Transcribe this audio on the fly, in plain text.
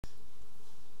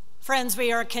Friends,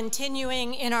 we are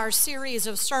continuing in our series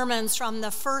of sermons from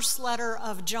the first letter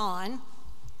of John.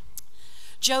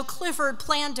 Joe Clifford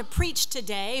planned to preach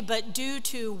today, but due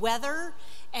to weather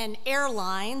and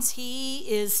airlines, he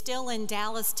is still in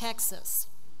Dallas, Texas.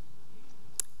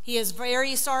 He is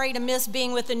very sorry to miss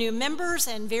being with the new members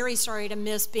and very sorry to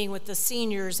miss being with the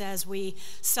seniors as we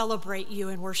celebrate you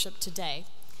in worship today.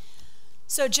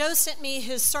 So Joe sent me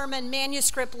his sermon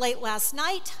manuscript late last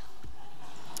night.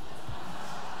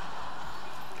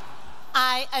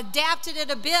 I adapted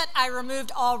it a bit. I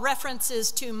removed all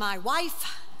references to my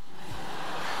wife.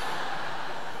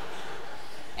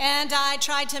 And I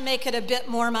tried to make it a bit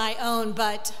more my own,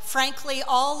 but frankly,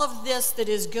 all of this that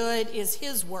is good is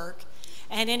his work,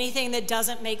 and anything that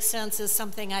doesn't make sense is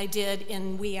something I did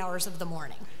in wee hours of the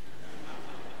morning.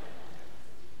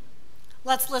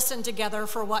 Let's listen together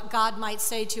for what God might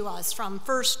say to us from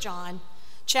 1 John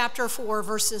chapter 4,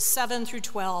 verses 7 through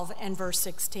 12 and verse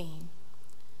 16.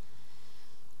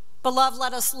 Beloved,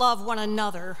 let us love one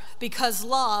another, because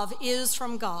love is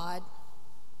from God.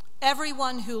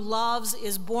 Everyone who loves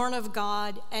is born of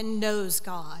God and knows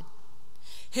God.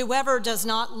 Whoever does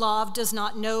not love does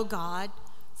not know God,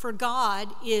 for God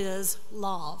is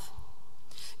love.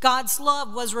 God's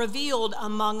love was revealed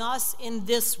among us in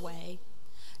this way.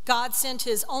 God sent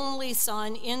his only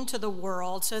Son into the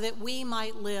world so that we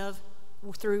might live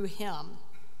through him.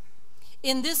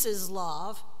 In this is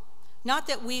love, not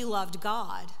that we loved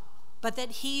God, but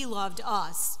that he loved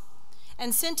us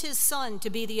and sent his Son to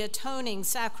be the atoning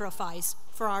sacrifice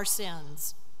for our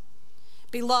sins.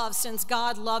 Beloved, since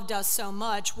God loved us so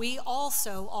much, we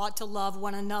also ought to love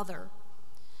one another.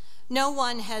 No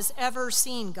one has ever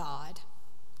seen God.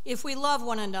 If we love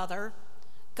one another,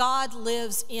 God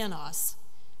lives in us,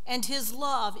 and his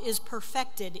love is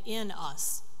perfected in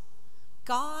us.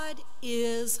 God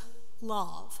is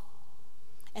love,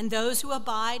 and those who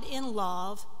abide in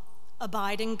love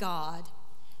abide in God,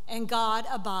 and God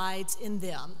abides in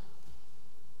them.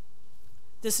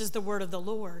 This is the word of the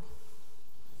Lord.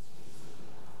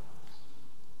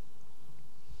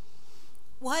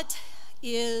 What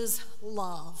is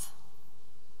love?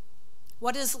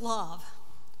 What is love?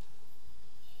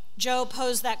 Joe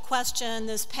posed that question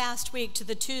this past week to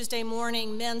the Tuesday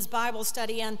morning men's Bible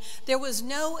study, and there was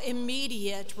no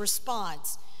immediate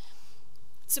response.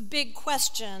 It's a big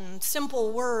question,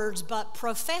 simple words, but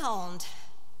profound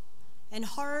and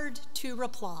hard to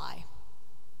reply.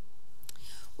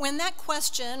 When that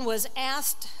question was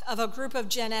asked of a group of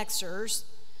Gen Xers,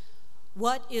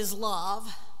 what is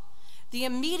love? The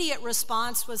immediate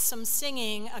response was some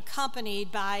singing accompanied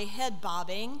by head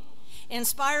bobbing,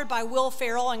 inspired by Will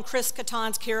Ferrell and Chris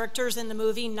Kattan's characters in the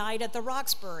movie Night at the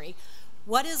Roxbury.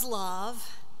 What is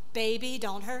love? Baby,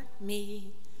 don't hurt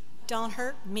me. Don't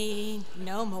hurt me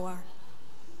no more.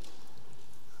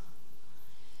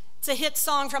 It's a hit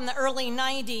song from the early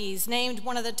 90s, named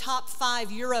one of the top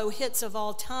 5 Euro hits of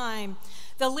all time.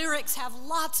 The lyrics have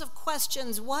lots of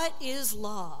questions. What is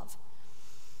love?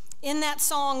 In that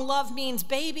song, love means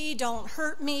baby, don't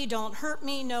hurt me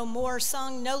no more,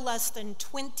 sung no less than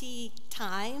 20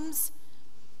 times,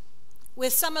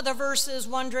 with some of the verses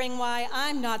wondering why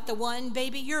I'm not the one,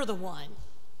 baby, you're the one.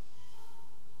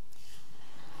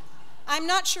 I'm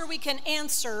not sure we can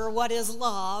answer what is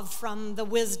love from the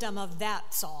wisdom of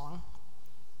that song.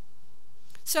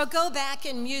 So go back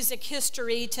in music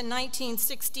history to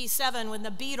 1967 when the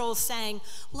Beatles sang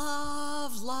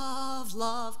love, love,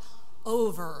 love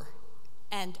over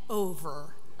and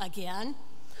over again.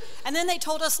 And then they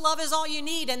told us love is all you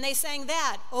need, and they sang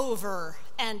that over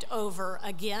and over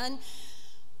again,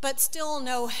 but still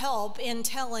no help in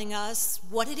telling us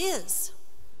what it is.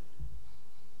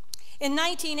 In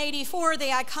 1984, the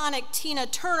iconic Tina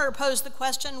Turner posed the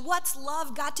question, what's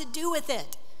love got to do with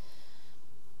it?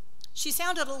 She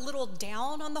sounded a little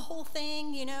down on the whole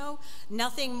thing,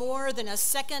 nothing more than a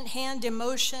second-hand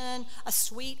emotion, a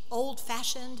sweet,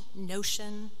 old-fashioned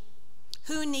notion.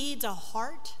 Who needs a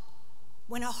heart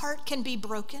when a heart can be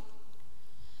broken?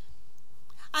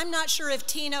 I'm not sure if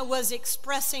Tina was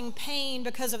expressing pain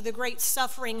because of the great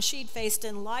suffering she'd faced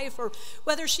in life, or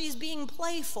whether she's being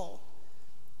playful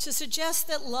to suggest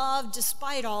that love,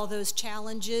 despite all those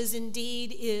challenges,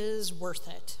 indeed is worth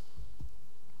it.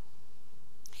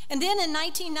 And then in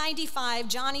 1995,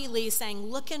 Johnny Lee sang,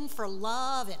 looking for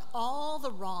love in all the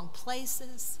wrong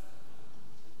places,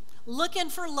 looking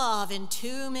for love in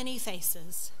too many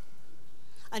faces.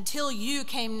 Until you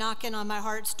came knocking on my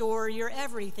heart's door, you're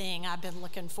everything I've been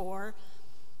looking for.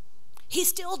 He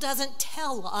still doesn't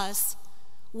tell us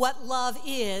what love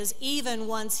is, even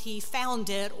once he found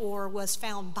it or was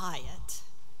found by it.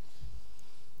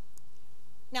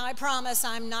 Now, I promise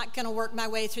I'm not going to work my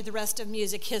way through the rest of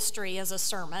music history as a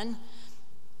sermon.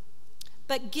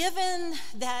 But given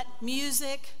that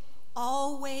music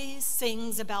always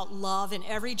sings about love in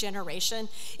every generation,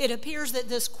 it appears that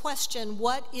this question,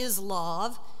 what is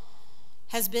love,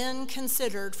 has been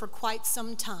considered for quite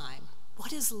some time.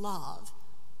 What is love?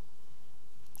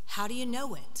 How do you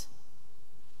know it?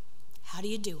 How do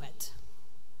you do it?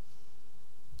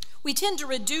 We tend to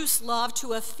reduce love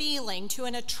to a feeling, to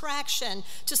an attraction,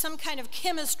 to some kind of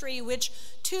chemistry, which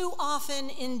too often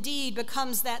indeed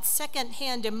becomes that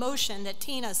second-hand emotion that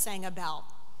Tina sang about.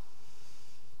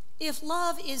 If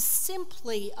love is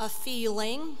simply a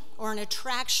feeling or an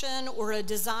attraction or a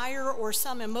desire or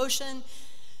some emotion,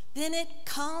 then it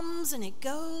comes and it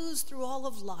goes through all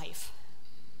of life.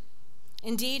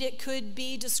 Indeed, it could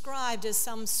be described as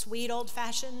some sweet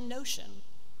old-fashioned notion.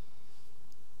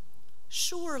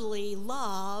 Surely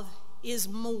love is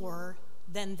more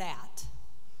than that.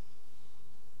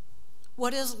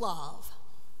 What is love?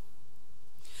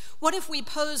 What if we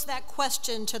pose that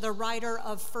question to the writer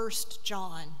of 1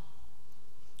 John?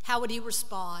 How would he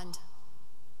respond?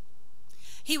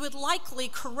 He would likely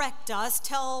correct us,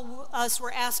 tell us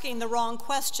we're asking the wrong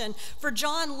question. For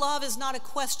John, love is not a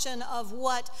question of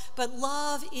what, but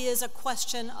love is a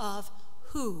question of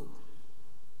who.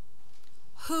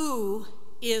 Who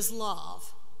is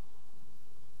love?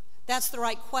 That's the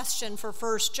right question for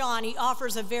 1 John. He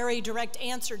offers a very direct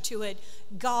answer to it.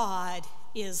 God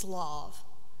is love.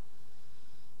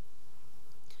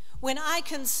 When I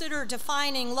consider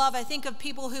defining love, I think of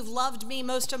people who've loved me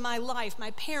most of my life, my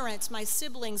parents, my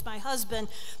siblings, my husband,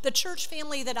 the church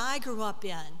family that I grew up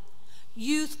in,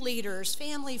 youth leaders,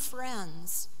 family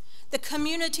friends, the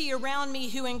community around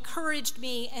me who encouraged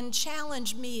me and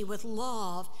challenged me with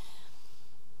love.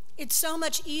 It's so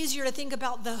much easier to think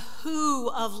about the who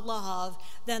of love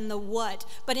than the what.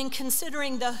 But in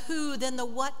considering the who, then the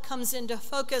what comes into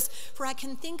focus, for I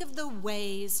can think of the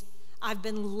ways I've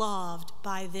been loved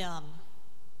by them,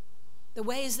 the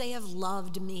ways they have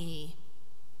loved me,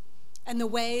 and the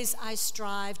ways I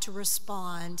strive to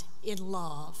respond in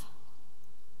love.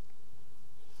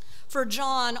 For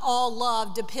John, all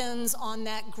love depends on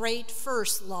that great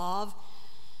first love.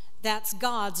 That's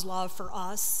God's love for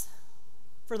us,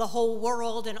 for the whole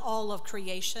world and all of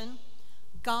creation.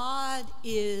 God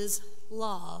is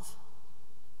love.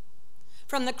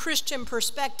 From the Christian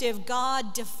perspective,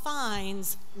 God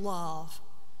defines love.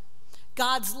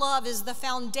 God's love is the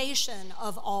foundation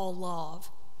of all love.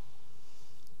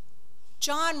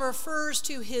 John refers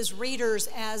to his readers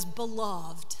as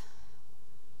beloved.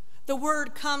 The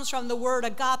word comes from the word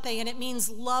agape, and it means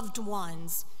loved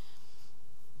ones.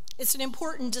 It's an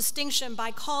important distinction.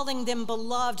 By calling them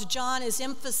beloved, John is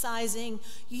emphasizing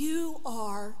you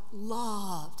are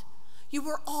loved. You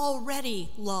were already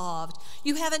loved.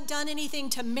 You haven't done anything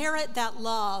to merit that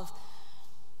love.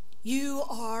 You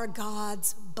are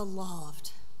God's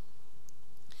beloved.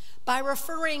 By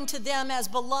referring to them as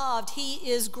beloved, he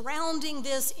is grounding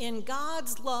this in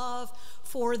God's love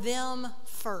for them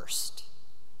first.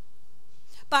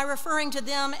 By referring to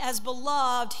them as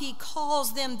beloved, he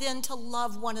calls them then to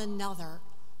love one another,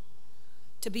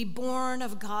 to be born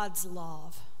of God's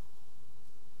love.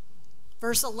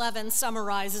 Verse 11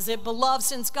 summarizes it. Beloved,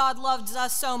 since God loves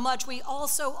us so much, we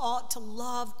also ought to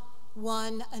love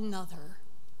one another.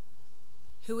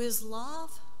 Who is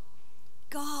love?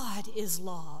 God is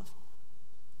love.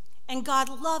 And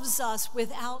God loves us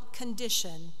without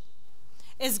condition.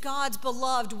 As God's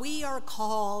beloved, we are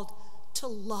called to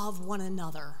love one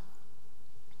another.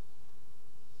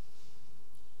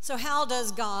 So how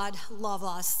does God love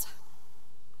us?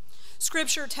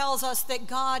 Scripture tells us that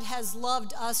God has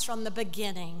loved us from the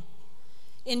beginning,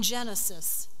 in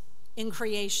Genesis, in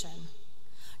creation.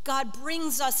 God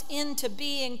brings us into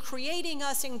being, creating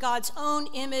us in God's own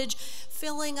image,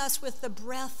 filling us with the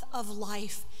breath of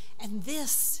life, and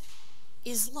this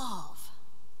is love.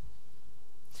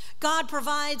 God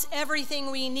provides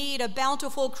everything we need, a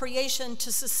bountiful creation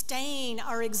to sustain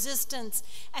our existence,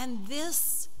 and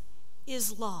this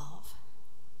is love.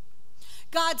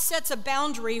 God sets a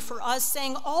boundary for us,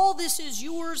 saying, all this is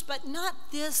yours, but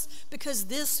not this, because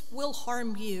this will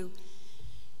harm you.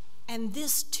 And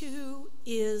this too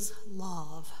is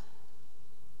love.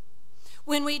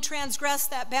 When we transgress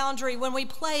that boundary, when we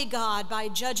play God by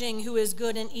judging who is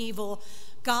good and evil,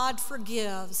 God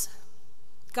forgives.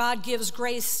 God gives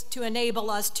grace to enable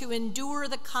us to endure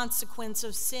the consequence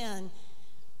of sin.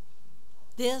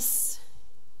 This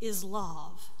is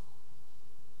love.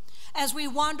 As we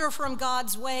wander from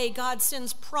God's way, God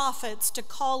sends prophets to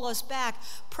call us back,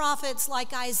 prophets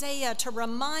like Isaiah to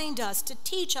remind us, to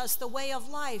teach us the way of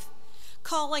life.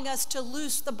 calling us to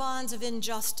loose the bonds of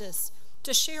injustice,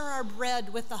 to share our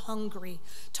bread with the hungry,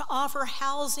 to offer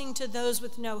housing to those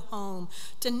with no home,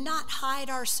 to not hide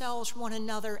ourselves from one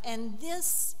another. And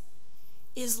this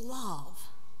is love.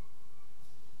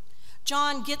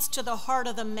 John gets to the heart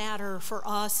of the matter for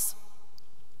us.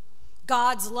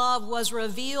 God's love was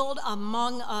revealed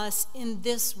among us in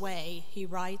this way, he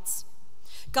writes.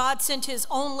 God sent his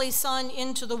only Son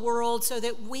into the world so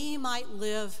that we might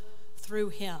live through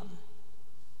him.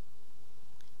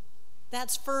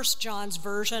 That's 1 John's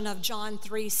version of John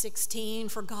 3:16,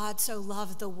 for God so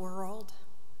loved the world.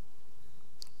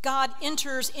 God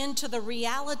enters into the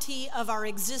reality of our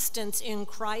existence in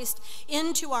Christ,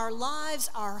 into our lives,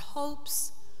 our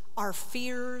hopes, our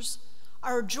fears,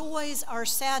 our joys, our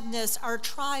sadness, our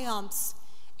triumphs,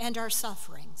 and our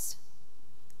sufferings.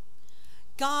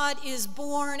 God is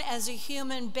born as a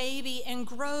human baby and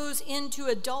grows into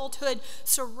adulthood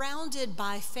surrounded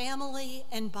by family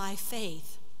and by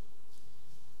faith.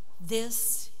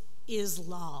 This is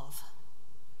love.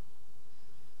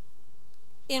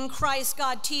 In Christ,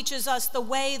 God teaches us the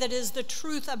way that is the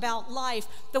truth about life,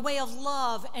 the way of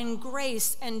love and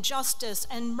grace and justice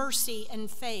and mercy and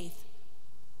faith.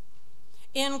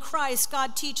 In Christ,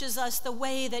 God teaches us the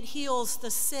way that heals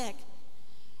the sick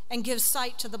and gives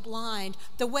sight to the blind,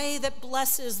 the way that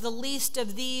blesses the least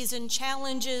of these and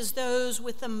challenges those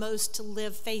with the most to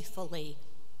live faithfully.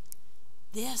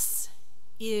 This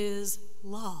is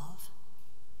love.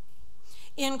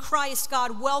 In Christ,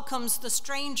 God welcomes the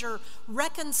stranger,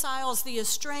 reconciles the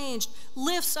estranged,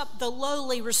 lifts up the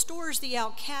lowly, restores the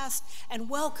outcast, and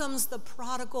welcomes the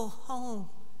prodigal home.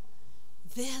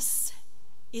 This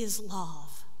is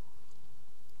love.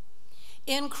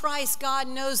 In Christ, God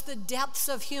knows the depths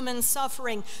of human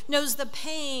suffering, knows the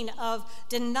pain of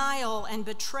denial and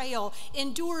betrayal,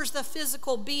 endures the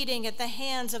physical beating at the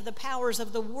hands of the powers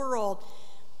of the world.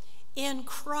 In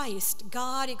Christ,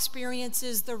 God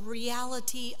experiences the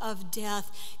reality of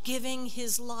death, giving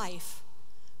his life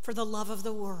for the love of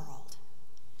the world.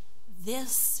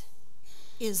 This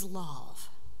is love.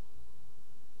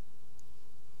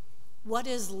 What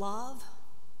is love?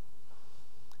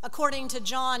 According to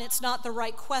John, it's not the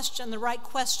right question. The right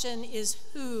question is,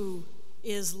 who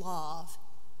is love?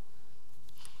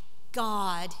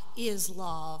 God is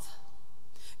love.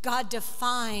 God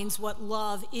defines what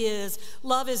love is.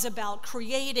 Love is about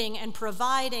creating and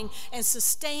providing and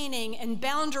sustaining and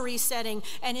boundary setting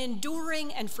and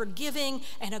enduring and forgiving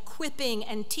and equipping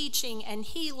and teaching and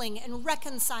healing and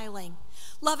reconciling.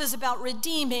 Love is about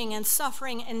redeeming and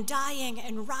suffering and dying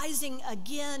and rising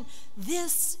again.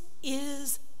 This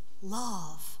is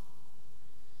love.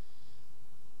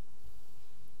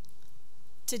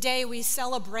 Today we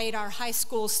celebrate our high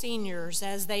school seniors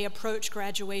as they approach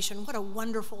graduation. What a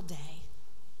wonderful day.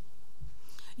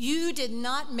 You did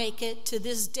not make it to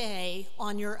this day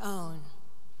on your own.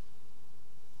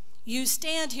 You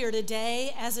stand here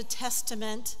today as a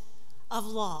testament of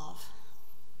love.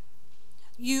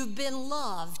 You've been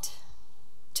loved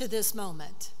to this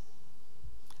moment.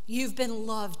 You've been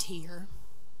loved here.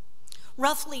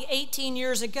 Roughly 18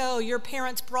 years ago, your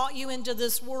parents brought you into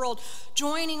this world,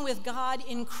 joining with God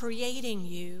in creating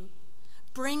you,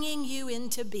 bringing you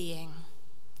into being.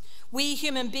 We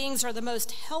human beings are the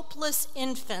most helpless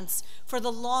infants for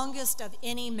the longest of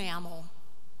any mammal.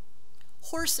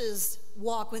 Horses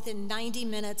walk within 90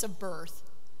 minutes of birth.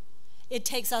 It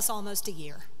takes us almost a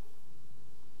year.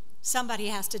 Somebody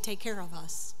has to take care of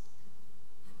us.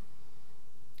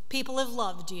 People have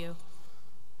loved you,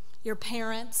 your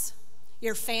parents,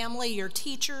 your family, your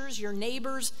teachers, your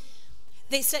neighbors.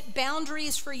 They set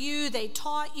boundaries for you. They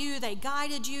taught you. They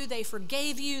guided you. They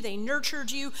forgave you. They nurtured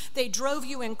you. They drove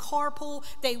you in carpool.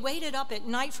 They waited up at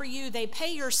night for you. They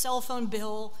pay your cell phone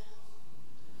bill.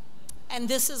 And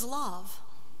this is love.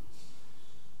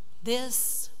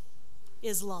 This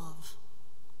is love.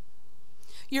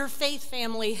 Your faith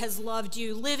family has loved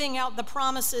you, living out the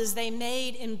promises they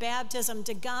made in baptism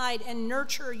to guide and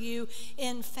nurture you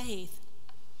in faith.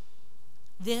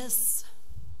 This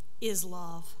is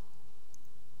love.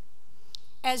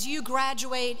 As you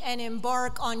graduate and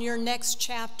embark on your next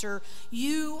chapter,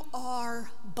 you are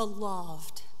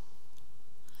beloved.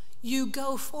 You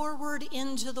go forward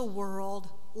into the world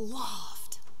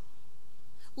loved.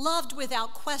 Loved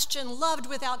without question, loved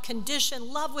without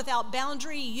condition, loved without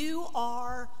boundary. You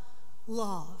are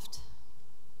loved.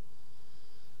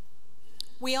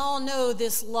 We all know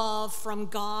this love from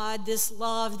God, this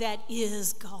love that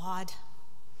is God.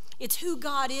 It's who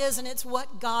God is and it's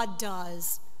what God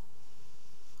does.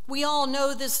 We all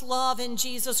know this love in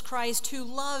Jesus Christ, who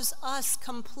loves us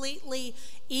completely,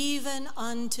 even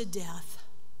unto death.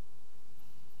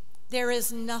 There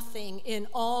is nothing in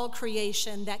all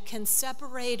creation that can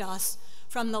separate us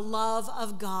from the love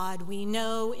of God we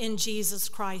know in Jesus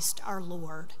Christ our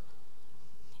Lord.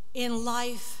 In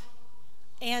life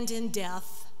and in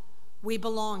death, we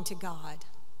belong to God.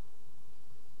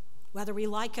 Whether we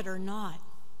like it or not,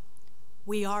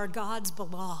 we are God's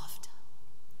beloved.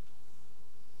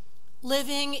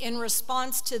 Living in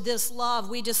response to this love,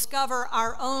 we discover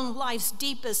our own life's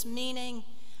deepest meaning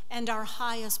and our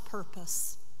highest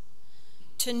purpose.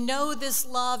 To know this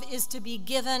love is to be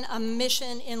given a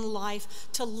mission in life,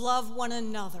 to love one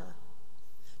another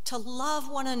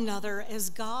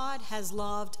as God has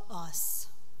loved us.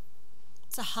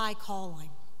 It's a high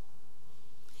calling.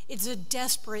 It's a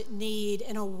desperate need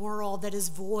in a world that is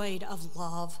void of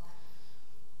love.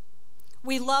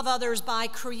 We love others by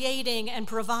creating and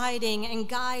providing and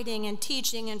guiding and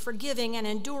teaching and forgiving and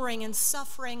enduring and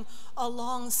suffering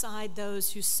alongside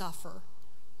those who suffer.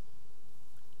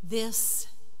 This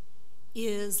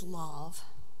is love.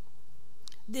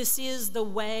 This is the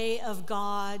way of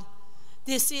God.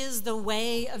 This is the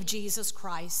way of Jesus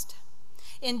Christ.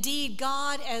 Indeed,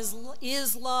 God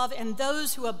is love, and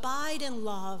those who abide in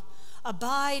love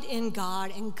abide in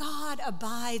God, and God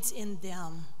abides in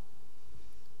them.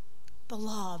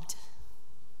 Beloved,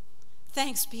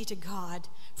 thanks be to God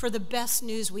for the best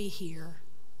news we hear.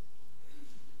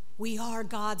 We are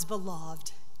God's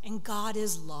beloved, and God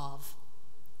is love.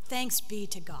 Thanks be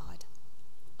to God.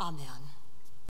 Amen.